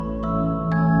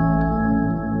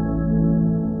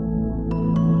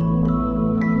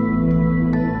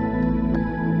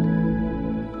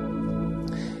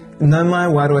Nau mai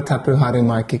warua tapu haru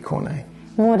mai ki konei.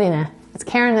 Morena, it's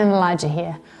Karen and Elijah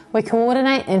here. We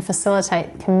coordinate and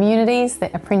facilitate communities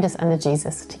that apprentice under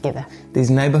Jesus together.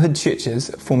 These neighbourhood churches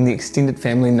form the extended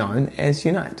family known as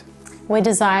Unite. We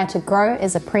desire to grow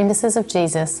as apprentices of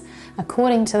Jesus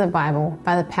according to the Bible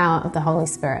by the power of the Holy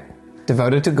Spirit,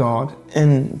 Devoted to God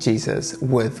in Jesus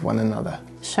with one another.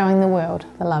 showing the world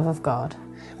the love of God.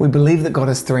 We believe that God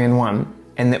is three in one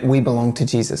and that we belong to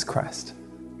Jesus Christ.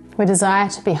 We desire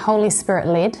to be Holy Spirit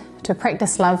led, to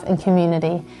practice love in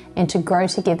community, and to grow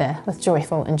together with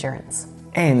joyful endurance.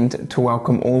 And to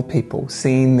welcome all people,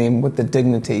 seeing them with the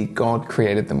dignity God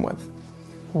created them with.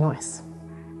 Nice.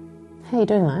 How are you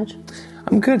doing, Marge?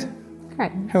 I'm good.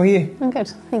 Great. How are you? I'm good,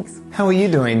 thanks. How are you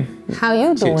doing? How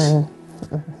you Church? doing?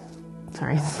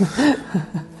 Sorry.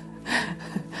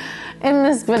 In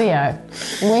this video,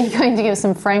 we're going to give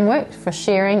some framework for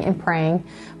sharing and praying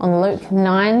on Luke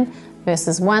 9,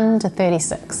 verses 1 to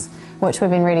 36, which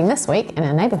we've been reading this week in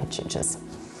our neighbourhood churches.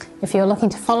 If you're looking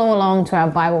to follow along to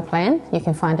our Bible plan, you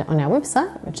can find it on our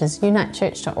website, which is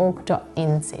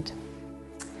unitechurch.org.nz.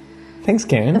 Thanks,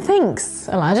 Karen. Thanks,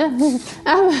 Elijah.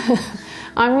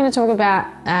 I'm going to talk about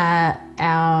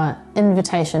our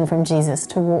invitation from Jesus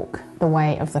to walk the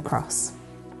way of the cross.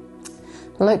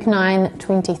 Luke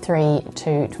 9:23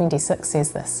 to 26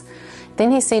 says this.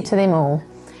 Then he said to them all,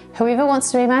 "Whoever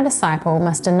wants to be my disciple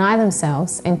must deny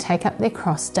themselves and take up their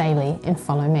cross daily and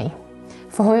follow me.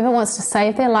 For whoever wants to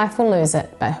save their life will lose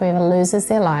it, but whoever loses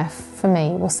their life for me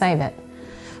will save it.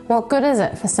 What good is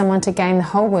it for someone to gain the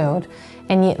whole world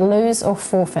and yet lose or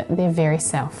forfeit their very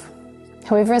self?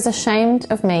 Whoever is ashamed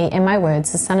of me and my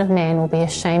words, the Son of Man will be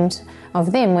ashamed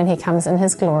of them when he comes in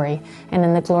his glory and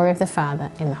in the glory of the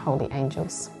Father and the holy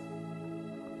angels."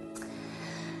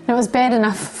 Now, it was bad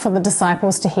enough for the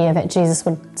disciples to hear that Jesus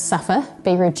would suffer,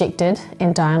 be rejected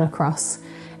and die on a cross,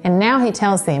 and now he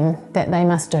tells them that they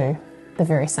must do the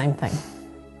very same thing.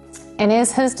 And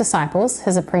as his disciples,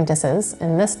 his apprentices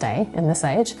in this day, in this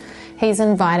age, he's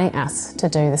inviting us to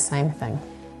do the same thing.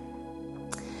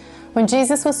 When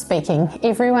Jesus was speaking,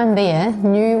 everyone there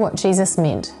knew what Jesus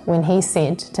meant when he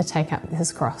said to take up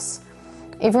his cross.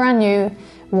 Everyone knew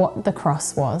what the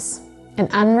cross was, an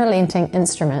unrelenting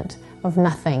instrument of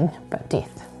nothing but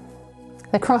death.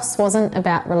 The cross wasn't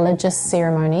about religious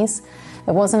ceremonies,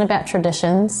 it wasn't about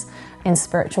traditions and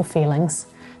spiritual feelings.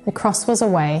 The cross was a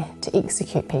way to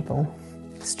execute people,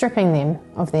 stripping them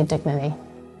of their dignity.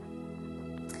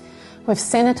 We've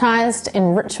sanitized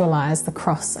and ritualized the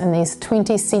cross in these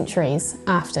 20 centuries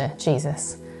after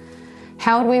Jesus.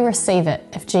 How would we receive it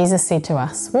if Jesus said to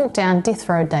us, "Walk down death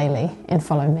row daily and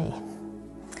follow me"?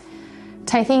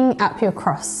 Taking up your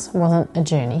cross wasn't a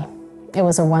journey. It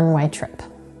was a one-way trip.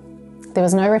 There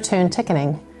was no return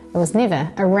ticketing. It was never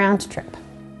a round trip.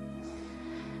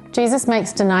 Jesus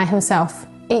makes deny himself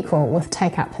equal with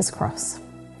take up his cross.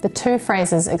 The two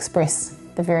phrases express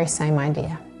the very same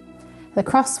idea. The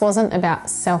cross wasn't about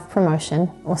self-promotion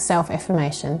or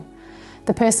self-affirmation.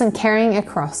 The person carrying a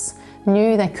cross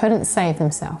knew they couldn't save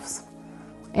themselves,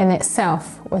 and that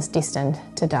self was destined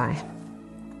to die.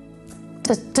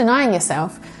 Denying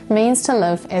yourself means to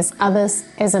live as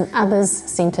an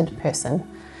others-centered person.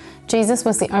 Jesus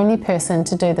was the only person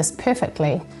to do this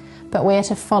perfectly, but we're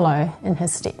to follow in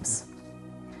his steps.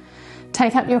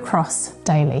 Take up your cross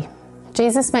daily.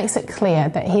 Jesus makes it clear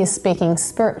that he is speaking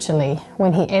spiritually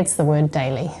when he adds the word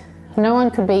daily. No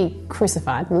one could be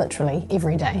crucified literally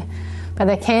every day, but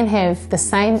they can have the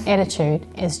same attitude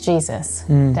as Jesus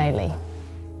daily.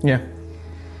 Yeah.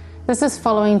 This is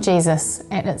following Jesus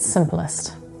at its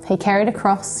simplest. He carried a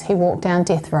cross, he walked down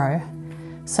death row,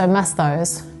 so must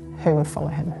those who would follow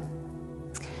him.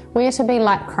 We are to be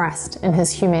like Christ in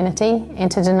his humanity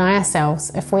and to deny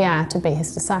ourselves if we are to be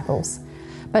his disciples.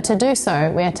 But to do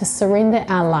so, we are to surrender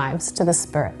our lives to the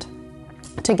Spirit,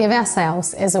 to give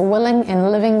ourselves as a willing and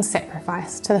living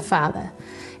sacrifice to the Father,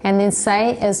 and then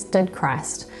say, as did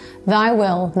Christ, "Thy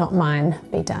will, not mine,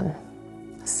 be done."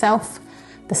 Self,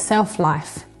 the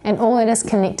self-life, and all that is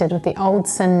connected with the old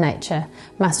sin nature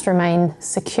must remain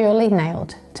securely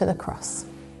nailed to the cross.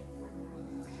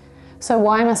 So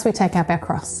why must we take up our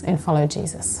cross and follow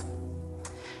Jesus?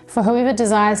 For whoever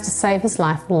desires to save his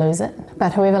life will lose it,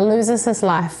 but whoever loses his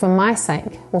life for my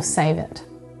sake will save it.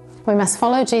 We must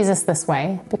follow Jesus this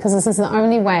way because this is the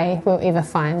only way we'll ever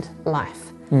find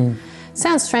life.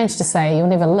 Sounds strange to say you'll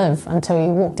never live until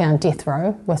you walk down death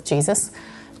row with Jesus,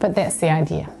 but that's the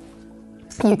idea.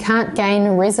 You can't gain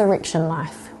resurrection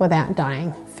life without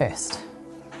dying first.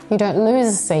 You don't lose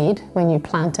a seed when you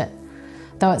plant it,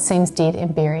 though it seems dead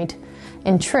and buried.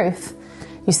 In truth,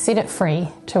 you set it free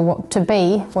to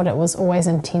be what it was always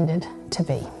intended to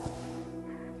be.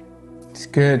 It's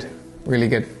good, really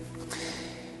good.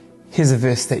 Here's a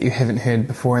verse that you haven't heard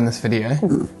before in this video.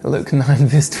 Luke 9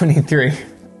 verse 23.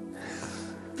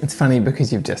 It's funny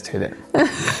because you've just heard it. I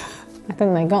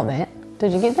think they got that.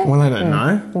 Did you get that? Well, I don't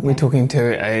know. Okay. We're talking to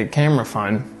a camera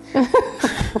phone. A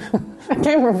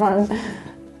camera phone.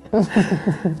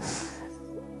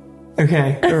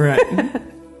 Okay, all right.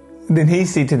 Then he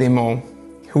said to them all,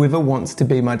 "Whoever wants to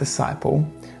be my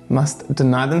disciple must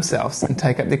deny themselves and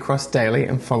take up their cross daily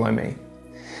and follow me."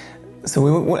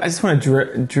 So I just want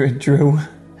to drill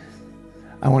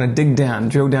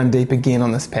down deep again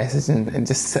on this passage and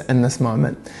just sit in this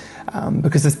moment.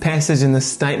 Because this passage and this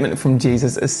statement from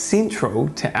Jesus is central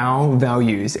to our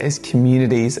values as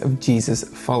communities of Jesus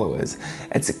followers.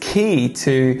 It's key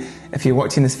to, if you're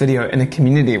watching this video in a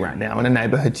community right now, in a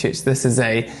neighborhood church, this is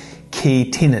a key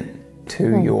tenet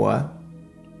to your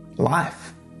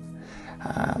life.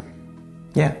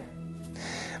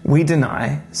 We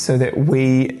deny so that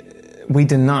we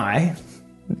deny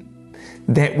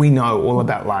that we know all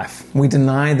about life. We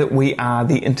deny that we are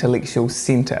the intellectual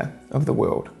center of the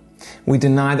world. We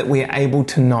deny that we are able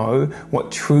to know what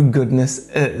true goodness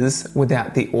is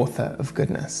without the author of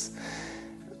goodness.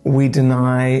 We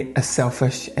deny a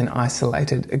selfish and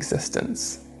isolated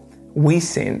existence. We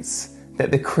sense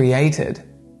that the created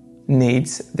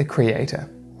needs the creator.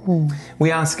 We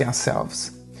ask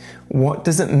ourselves, what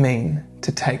does it mean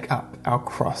to take up our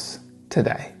cross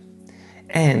today?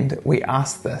 And we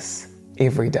ask this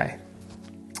every day.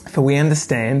 For we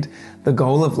understand the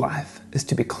goal of life is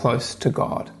to be close to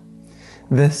God.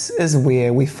 This is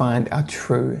where we find our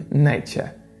true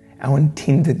nature, our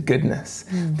intended goodness,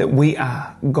 that we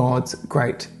are God's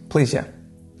great pleasure.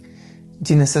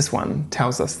 Genesis 1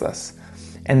 tells us this,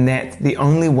 and that the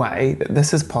only way that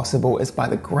this is possible is by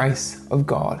the grace of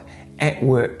God at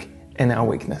work in our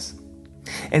weakness.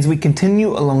 As we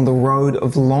continue along the road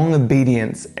of long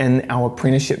obedience in our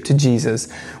apprenticeship to Jesus,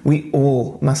 we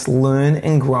all must learn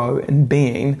and grow in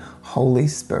being Holy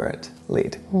Spirit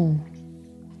led.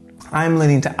 I am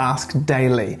learning to ask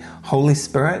daily, Holy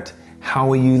Spirit,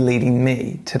 how are you leading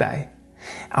me today?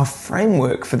 Our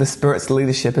framework for the Spirit's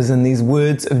leadership is in these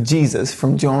words of Jesus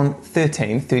from John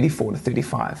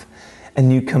 13:34-35. A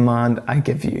new command I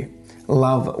give you,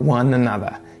 love one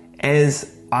another. As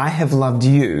I have loved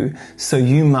you, so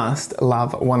you must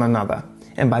love one another.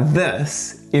 And by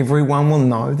this, everyone will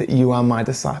know that you are my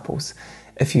disciples,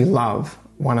 if you love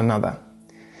one another.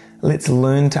 Let's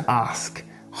learn to ask,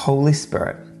 Holy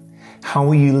Spirit, how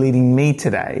are you leading me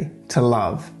today to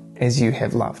love as you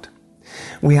have loved?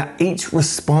 We are each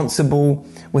responsible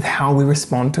with how we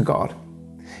respond to God.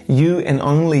 You and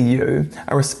only you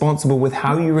are responsible with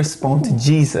how you respond to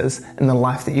Jesus in the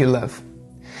life that you live.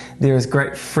 There is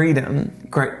great freedom,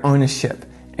 great ownership,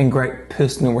 and great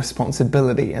personal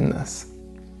responsibility in this.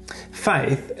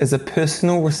 Faith is a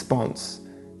personal response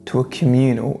to a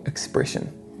communal expression.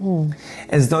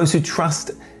 As those who trust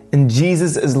in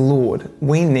Jesus as Lord,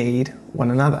 we need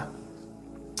one another.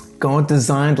 God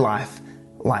designed life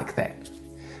like that.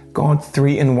 God,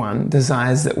 3 in 1,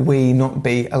 desires that we not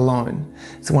be alone.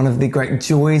 It's one of the great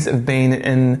joys of being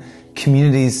in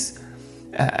communities,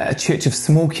 a church of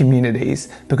small communities,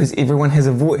 because everyone has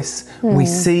a voice. We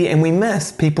see and we miss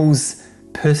people's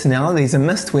personalities are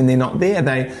missed when they're not there.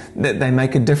 They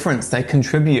make a difference. They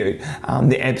contribute.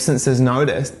 Their absence is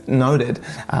noted.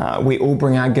 We all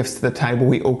bring our gifts to the table.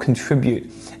 We all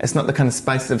contribute. It's not the kind of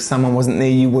space that if someone wasn't there,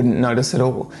 you wouldn't notice at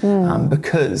all,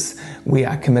 because we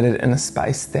are committed in a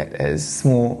space that is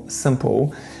small,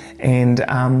 simple, and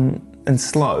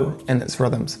slow in its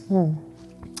rhythms.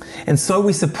 And so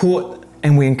we support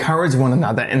and we encourage one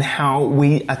another in how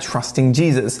we are trusting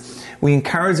Jesus. We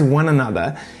encourage one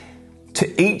another to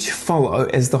each follow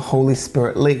as the Holy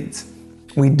Spirit leads.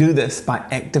 We do this by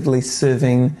actively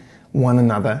serving one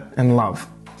another in love.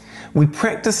 We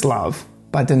practice love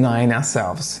by denying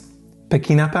ourselves,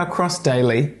 picking up our cross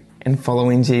daily, and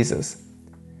following Jesus.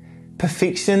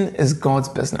 Perfection is God's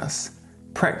business.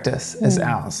 Practice is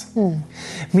ours.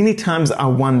 Many times I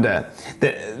wonder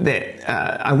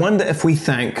if we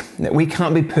think that we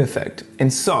can't be perfect,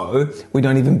 and so we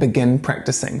don't even begin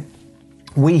practicing.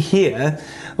 We hear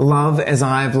love as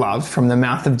I have loved from the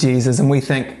mouth of Jesus, and we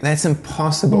think that's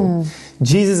impossible.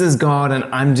 Jesus is God and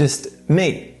I'm just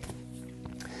me.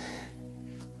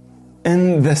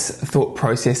 In this thought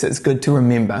process, it's good to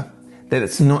remember that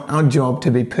it's not our job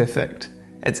to be perfect.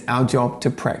 It's our job to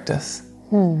practice.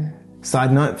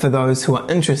 Side note for those who are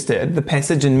interested, the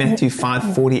passage in Matthew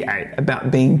 5:48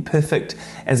 about being perfect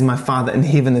as my Father in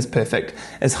heaven is perfect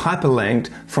is hyperlinked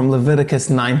from Leviticus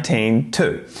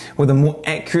 19:2, with a more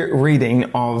accurate reading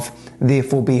of,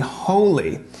 therefore be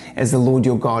holy as the Lord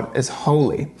your God is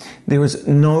holy. There is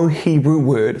no Hebrew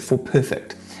word for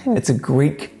perfect. It's a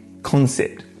Greek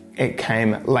concept. It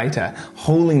came later.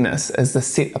 Holiness is the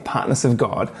set apartness of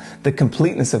God, the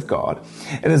completeness of God.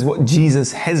 It is what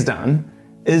Jesus has done,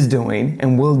 is doing,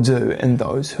 and will do in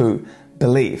those who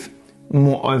believe.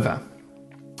 Moreover,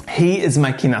 He is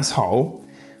making us whole.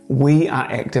 We are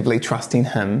actively trusting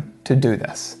Him to do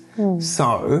this.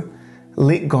 So,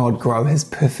 let God grow His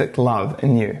perfect love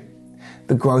in you.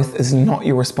 The growth is not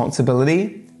your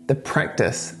responsibility, the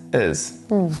practice is.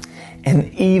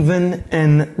 And even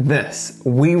in this,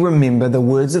 we remember the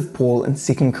words of Paul in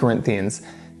 2 Corinthians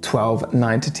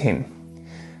 12:9-10.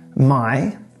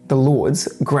 The Lord's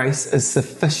grace is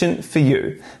sufficient for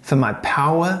you, for my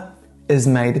power is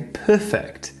made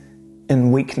perfect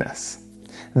in weakness.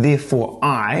 Therefore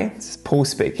I, this is Paul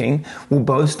speaking, will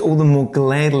boast all the more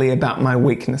gladly about my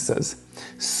weaknesses,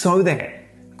 so that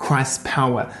Christ's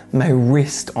power may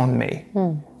rest on me.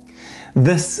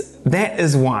 That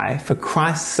is why, for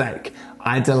Christ's sake,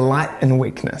 I delight in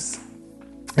weakness,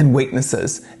 in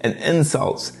weaknesses, in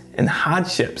insults, in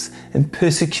hardships, in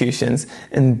persecutions,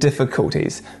 in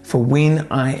difficulties. For when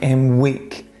I am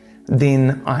weak,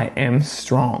 then I am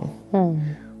strong.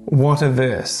 What a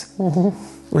verse.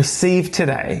 Receive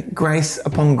today grace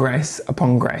upon grace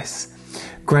upon grace.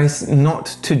 Grace not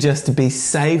to just be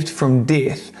saved from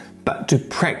death, but to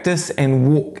practice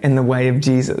and walk in the way of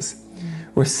Jesus.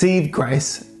 Receive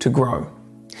grace to grow.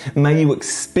 May you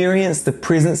experience the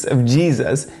presence of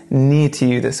Jesus near to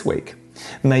you this week.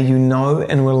 May you know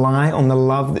and rely on the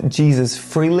love that Jesus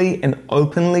freely and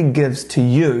openly gives to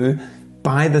you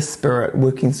by the Spirit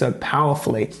working so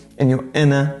powerfully in your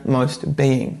innermost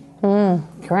being.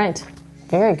 Great.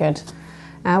 Very good.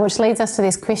 Which leads us to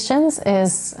these questions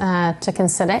is to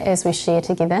consider as we share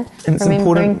together. And it's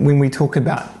important when we talk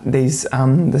about these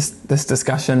this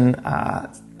discussion,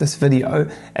 this video,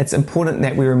 it's important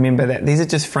that we remember that these are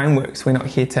just frameworks. We're not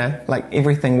here to, like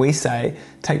everything we say,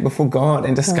 take before God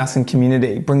and discuss in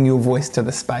community. Bring your voice to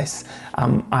the space,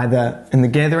 either in the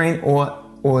gathering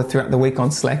or throughout the week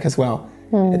on Slack as well.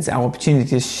 It's our opportunity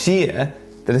to share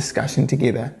the discussion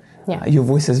together. Your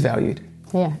voice is valued.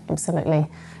 Yeah, absolutely.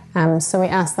 So we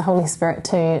ask the Holy Spirit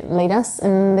to lead us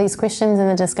in these questions in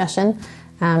the discussion.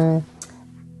 And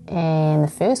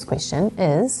the first question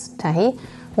is, Tahi,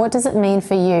 what does it mean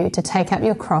for you to take up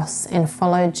your cross and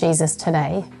follow Jesus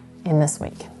today and this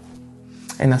week?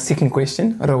 And our second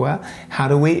question, Roa, how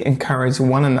do we encourage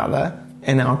one another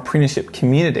in our apprenticeship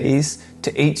communities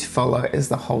to each follow as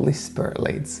the Holy Spirit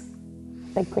leads?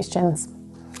 Big questions.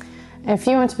 If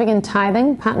you want to begin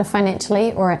tithing, partner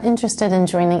financially, or are interested in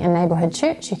joining a neighbourhood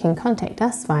church, you can contact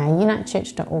us via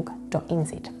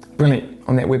unitechurch.org.nz. Brilliant.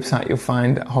 On that website you'll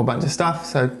find a whole bunch of stuff,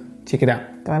 so check it out.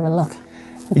 Go have a look.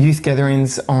 Youth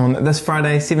gatherings on this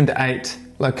Friday, 7 to 8,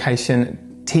 location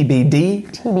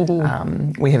TBD.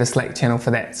 TBD. We have a Slack channel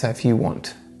for that, so if you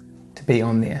want to be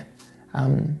on there,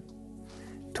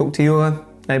 talk to your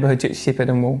neighbourhood church shepherd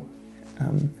and we'll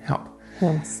help.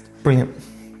 Yes. Brilliant.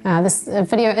 This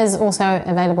video is also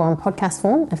available in podcast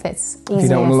form, if that's easier. If you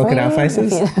don't want to look at our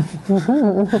faces.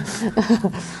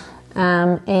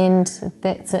 And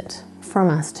that's it from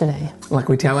us today. Like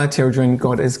we tell our children,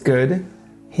 God is good.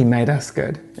 He made us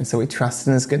good. And so we trust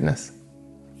in His goodness.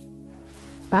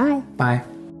 Bye. Bye.